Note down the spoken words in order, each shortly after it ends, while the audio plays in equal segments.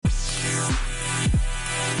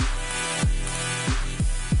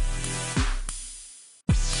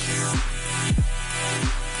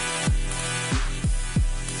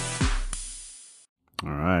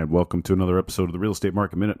welcome to another episode of the Real Estate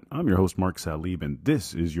Market Minute. I'm your host, Mark Salib, and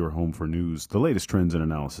this is your home for news, the latest trends and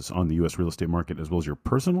analysis on the U.S. real estate market, as well as your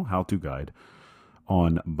personal how-to guide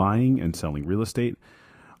on buying and selling real estate.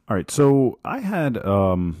 All right, so I had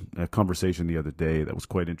a conversation the other day that was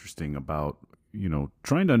quite interesting about,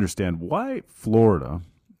 trying to understand why Florida,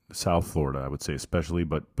 South Florida, I would say especially,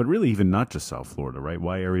 but really even not just South Florida, right?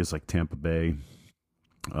 Why areas like Tampa Bay,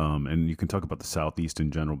 and you can talk about the Southeast in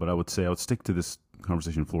general, but I would stick to this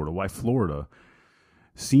conversation in Florida. Why Florida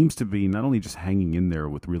seems to be not only just hanging in there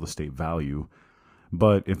with real estate value,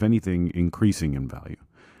 but if anything, increasing in value.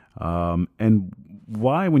 And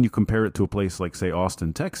why, when you compare it to a place like, say,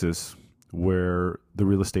 Austin, Texas, where the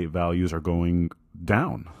real estate values are going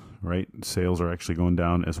down, right? Sales are actually going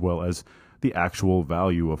down, as well as the actual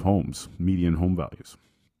value of homes, median home values.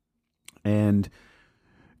 And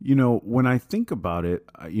when I think about it,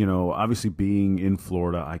 obviously being in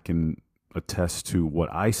Florida, I can attest to what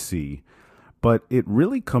I see, but it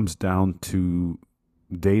really comes down to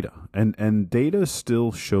data. And data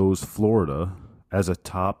still shows Florida as a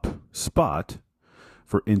top spot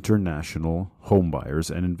for international home buyers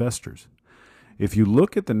and investors. If you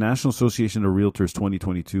look at the National Association of Realtors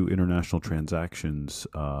 2022 international transactions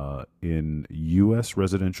in U.S.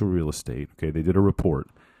 residential real estate, okay, they did a report,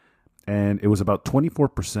 and it was about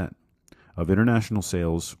 24% of international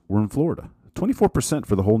sales were in Florida. 24%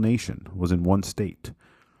 for the whole nation was in one state,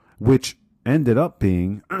 which ended up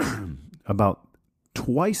being about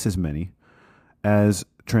twice as many as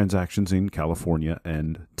transactions in California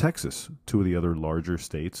and Texas, two of the other larger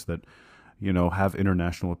states that, have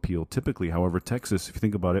international appeal typically. However, Texas, if you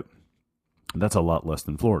think about it, that's a lot less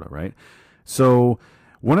than Florida, right? So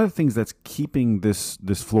one of the things that's keeping this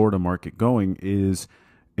Florida market going is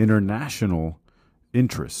international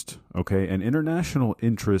interest, okay? And international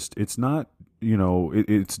interest, it's not,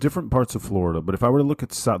 it's different parts of Florida, but if I were to look at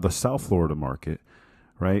the South Florida market,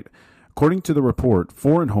 right? According to the report,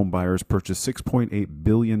 foreign home buyers purchased $6.8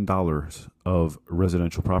 billion of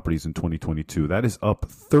residential properties in 2022. That is up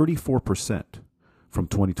 34% from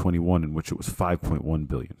 2021, in which it was $5.1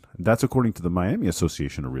 billion. That's according to the Miami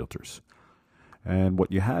Association of Realtors. And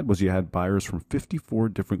what you had buyers from 54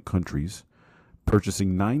 different countries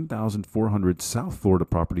purchasing 9,400 South Florida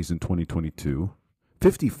properties in 2022,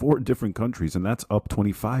 54 different countries, and that's up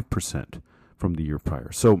 25% from the year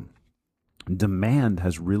prior. So demand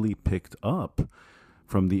has really picked up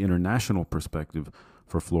from the international perspective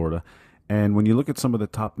for Florida. And when you look at some of the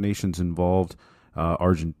top nations involved,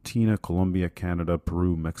 Argentina, Colombia, Canada,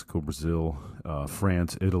 Peru, Mexico, Brazil,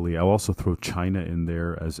 France, Italy. I'll also throw China in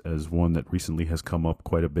there as one that recently has come up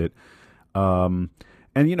quite a bit. And,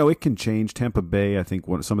 it can change. Tampa Bay, I think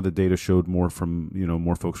some of the data showed more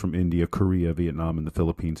folks from India, Korea, Vietnam, and the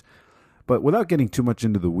Philippines. But without getting too much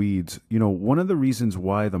into the weeds, one of the reasons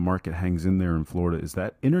why the market hangs in there in Florida is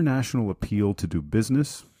that international appeal to do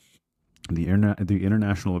business, the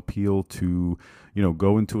international appeal to,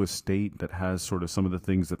 go into a state that has sort of some of the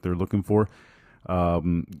things that they're looking for,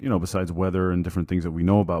 besides weather and different things that we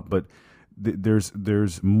know about. But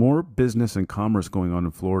there's more business and commerce going on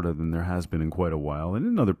in Florida than there has been in quite a while, and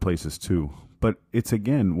in other places too. But it's,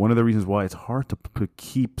 again, one of the reasons why it's hard to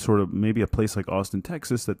keep sort of maybe a place like Austin,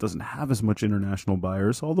 Texas, that doesn't have as much international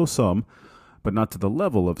buyers, although some, but not to the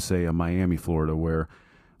level of, say, a Miami, Florida, where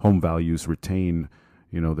home values retain,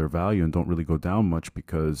 their value and don't really go down much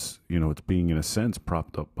because, it's being, in a sense,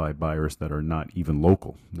 propped up by buyers that are not even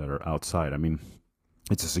local, that are outside. I mean,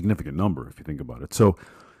 it's a significant number if you think about it. So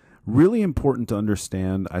really important to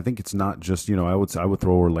understand. I think it's not just, I would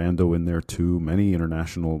throw Orlando in there too. Many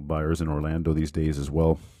international buyers in Orlando these days as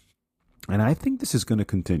well. And I think this is going to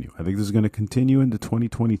continue. I think this is going to continue into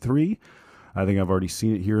 2023. I think I've already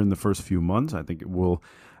seen it here in the first few months. I think it will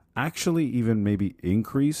actually even maybe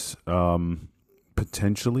increase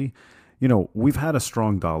potentially. We've had a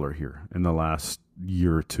strong dollar here in the last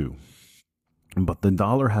year or two, but the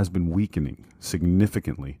dollar has been weakening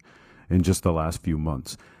significantly in just the last few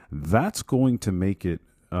months. That's going to make it,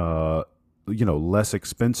 less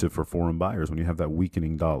expensive for foreign buyers when you have that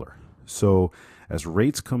weakening dollar. So as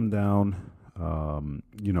rates come down,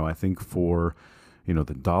 I think for, the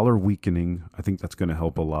dollar weakening, I think that's going to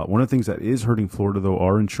help a lot. One of the things that is hurting Florida, though,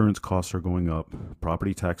 our insurance costs are going up,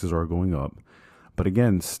 property taxes are going up. But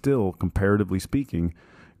again, still, comparatively speaking,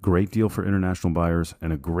 great deal for international buyers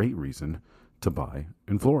and a great reason to buy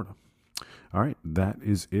in Florida. All right, that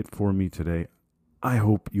is it for me today. I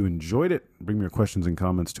hope you enjoyed it. Bring me your questions and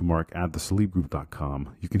comments to mark@thesalibgroup.com.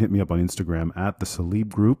 You can hit me up on Instagram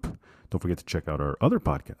 @thesalibgroup. Don't forget to check out our other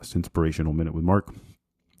podcast, Inspirational Minute with Mark.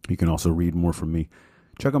 You can also read more from me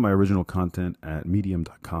Check out my original content at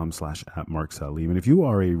medium.com/@MarkSalib. And if you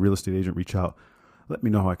are a real estate agent, reach out. Let me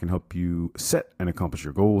know how I can help you set and accomplish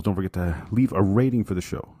your goals. Don't forget to leave a rating for the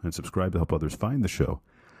show and subscribe to help others find the show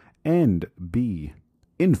and be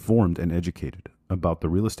informed and educated about the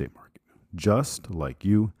real estate market, just like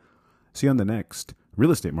you. See you on the next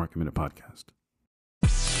Real Estate Market Minute podcast.